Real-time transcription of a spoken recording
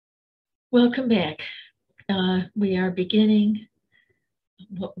Welcome back. We are beginning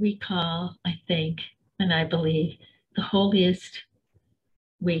what we call, I think, and I believe, the holiest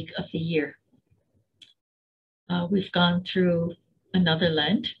week of the year. We've gone through another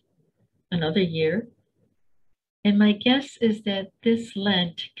Lent, another year, and my guess is that this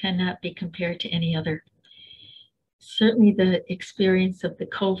Lent cannot be compared to any other. Certainly, the experience of the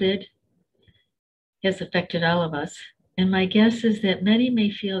COVID has affected all of us, and my guess is that many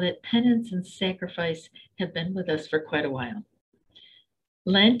may feel that penance and sacrifice have been with us for quite a while.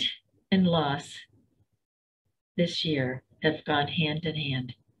 Lent and loss this year have gone hand in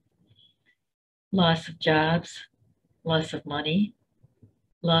hand. Loss of jobs, loss of money,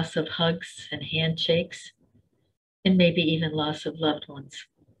 loss of hugs and handshakes, and maybe even loss of loved ones.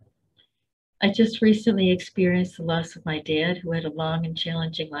 I just recently experienced the loss of my dad, who had a long and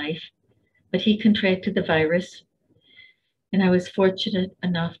challenging life, but he contracted the virus, and I was fortunate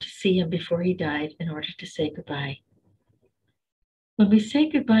enough to see him before he died in order to say goodbye. When we say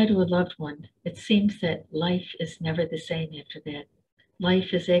goodbye to a loved one, it seems that life is never the same after that.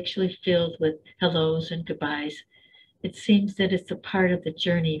 Life is actually filled with hellos and goodbyes. It seems that it's a part of the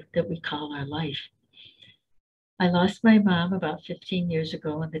journey that we call our life. I lost my mom about 15 years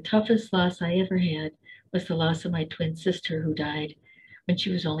ago, and the toughest loss I ever had was the loss of my twin sister, who died when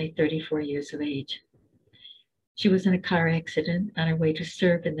she was only 34 years of age. She was in a car accident on her way to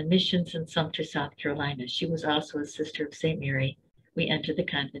serve in the missions in Sumter, South Carolina. She was also a sister of St. Mary. We entered the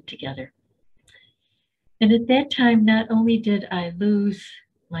convent together. And at that time, not only did I lose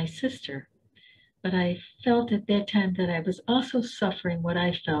my sister, but I felt at that time that I was also suffering what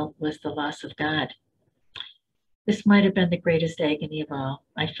I felt was the loss of God. This might have been the greatest agony of all.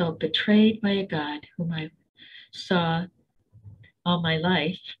 I felt betrayed by a God whom I saw all my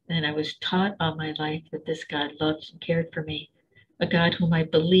life, and I was taught all my life that this God loved and cared for me, a God whom I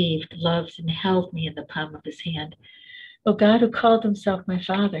believed loved and held me in the palm of his hand. A God who called himself my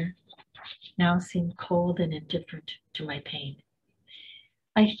Father now seemed cold and indifferent to my pain.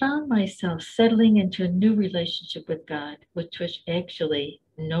 I found myself settling into a new relationship with God, which was actually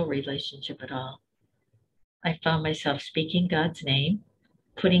no relationship at all. I found myself speaking God's name,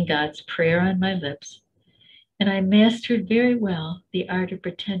 putting God's prayer on my lips, and I mastered very well the art of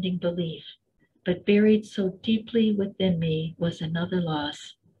pretending belief. But buried so deeply within me was another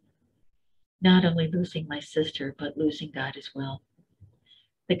loss, not only losing my sister, but losing God as well.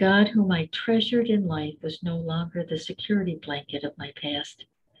 The God whom I treasured in life was no longer the security blanket of my past.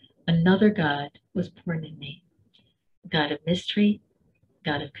 Another God was born in me, a God of mystery,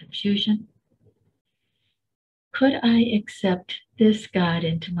 God of confusion. Could I accept this God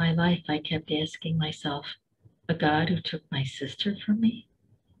into my life? I kept asking myself. A God who took my sister from me?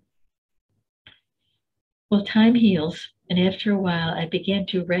 Well, time heals, and after a while, I began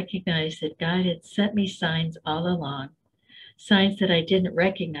to recognize that God had sent me signs all along, signs that I didn't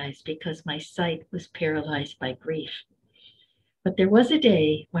recognize because my sight was paralyzed by grief. But there was a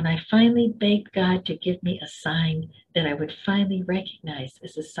day when I finally begged God to give me a sign that I would finally recognize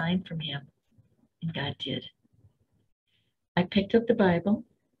as a sign from him, and God did. I picked up the Bible,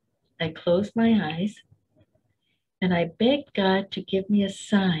 I closed my eyes, and I begged God to give me a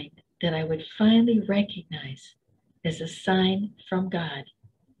sign that I would finally recognize as a sign from God.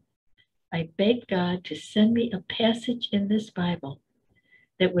 I begged God to send me a passage in this Bible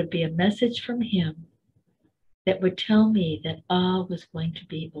that would be a message from him that would tell me that all was going to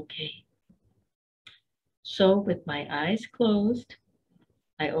be okay. So with my eyes closed,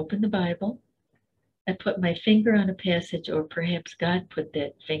 I opened the Bible. I put my finger on a passage, or perhaps God put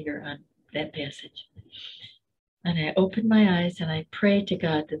that finger on that passage. And I opened my eyes and I prayed to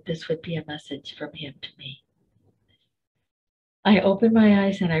God that this would be a message from him to me. I opened my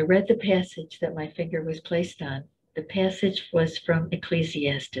eyes and I read the passage that my finger was placed on. The passage was from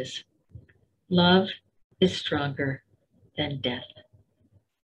Ecclesiastes. Love is stronger than death.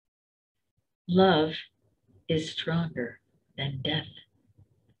 Love is stronger than death.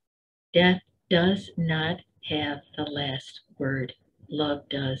 Death does not have the last word. Love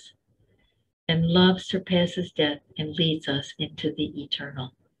does. And love surpasses death and leads us into the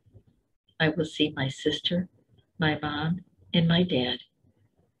eternal. I will see my sister, my mom, and my dad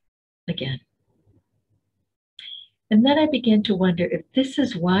again. And then I began to wonder if this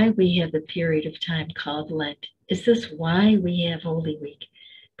is why we have a period of time called Lent. Is this why we have Holy Week?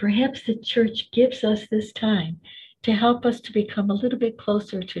 Perhaps the church gives us this time to help us to become a little bit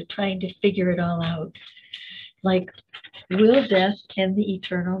closer to trying to figure it all out. Like, will death and the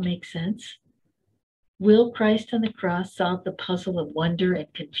eternal make sense? Will Christ on the cross solve the puzzle of wonder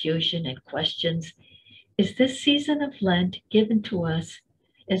and confusion and questions? Is this season of Lent given to us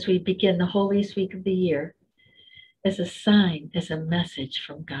as we begin the holiest week of the year as a sign, as a message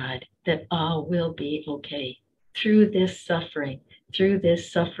from God that all will be okay. Through this suffering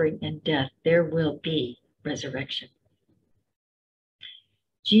and death, there will be resurrection.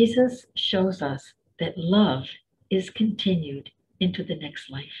 Jesus shows us that love is continued into the next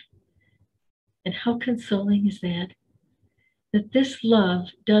life. And how consoling is that? That this love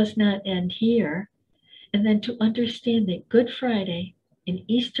does not end here, and then to understand that Good Friday and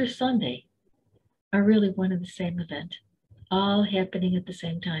Easter Sunday are really one and the same event, all happening at the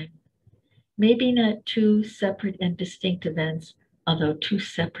same time. Maybe not two separate and distinct events, although two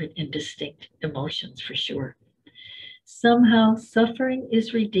separate and distinct emotions for sure. Somehow, suffering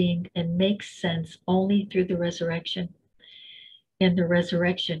is redeemed and makes sense only through the resurrection. And the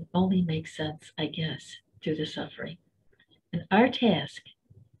resurrection only makes sense, I guess, through the suffering. And our task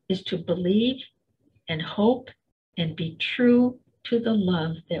is to believe and hope and be true to the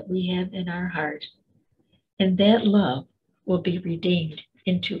love that we have in our heart. And that love will be redeemed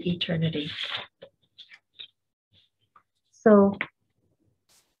into eternity. So,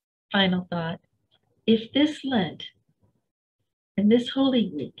 final thought. If this Lent and this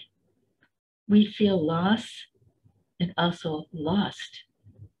Holy Week we feel loss and also lost,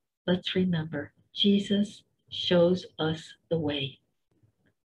 let's remember Jesus shows us the way.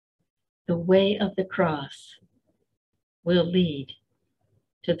 The way of the cross will lead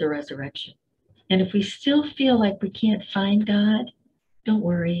to the resurrection. And if we still feel like we can't find God, don't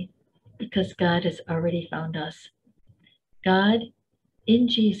worry, because God has already found us. God in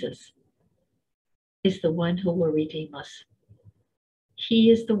Jesus is the one who will redeem us.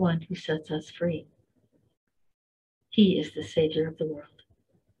 He is the one who sets us free. He is the Savior of the world.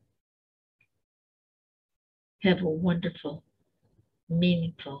 Have a wonderful,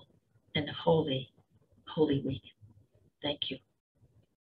 meaningful, and holy week. Thank you.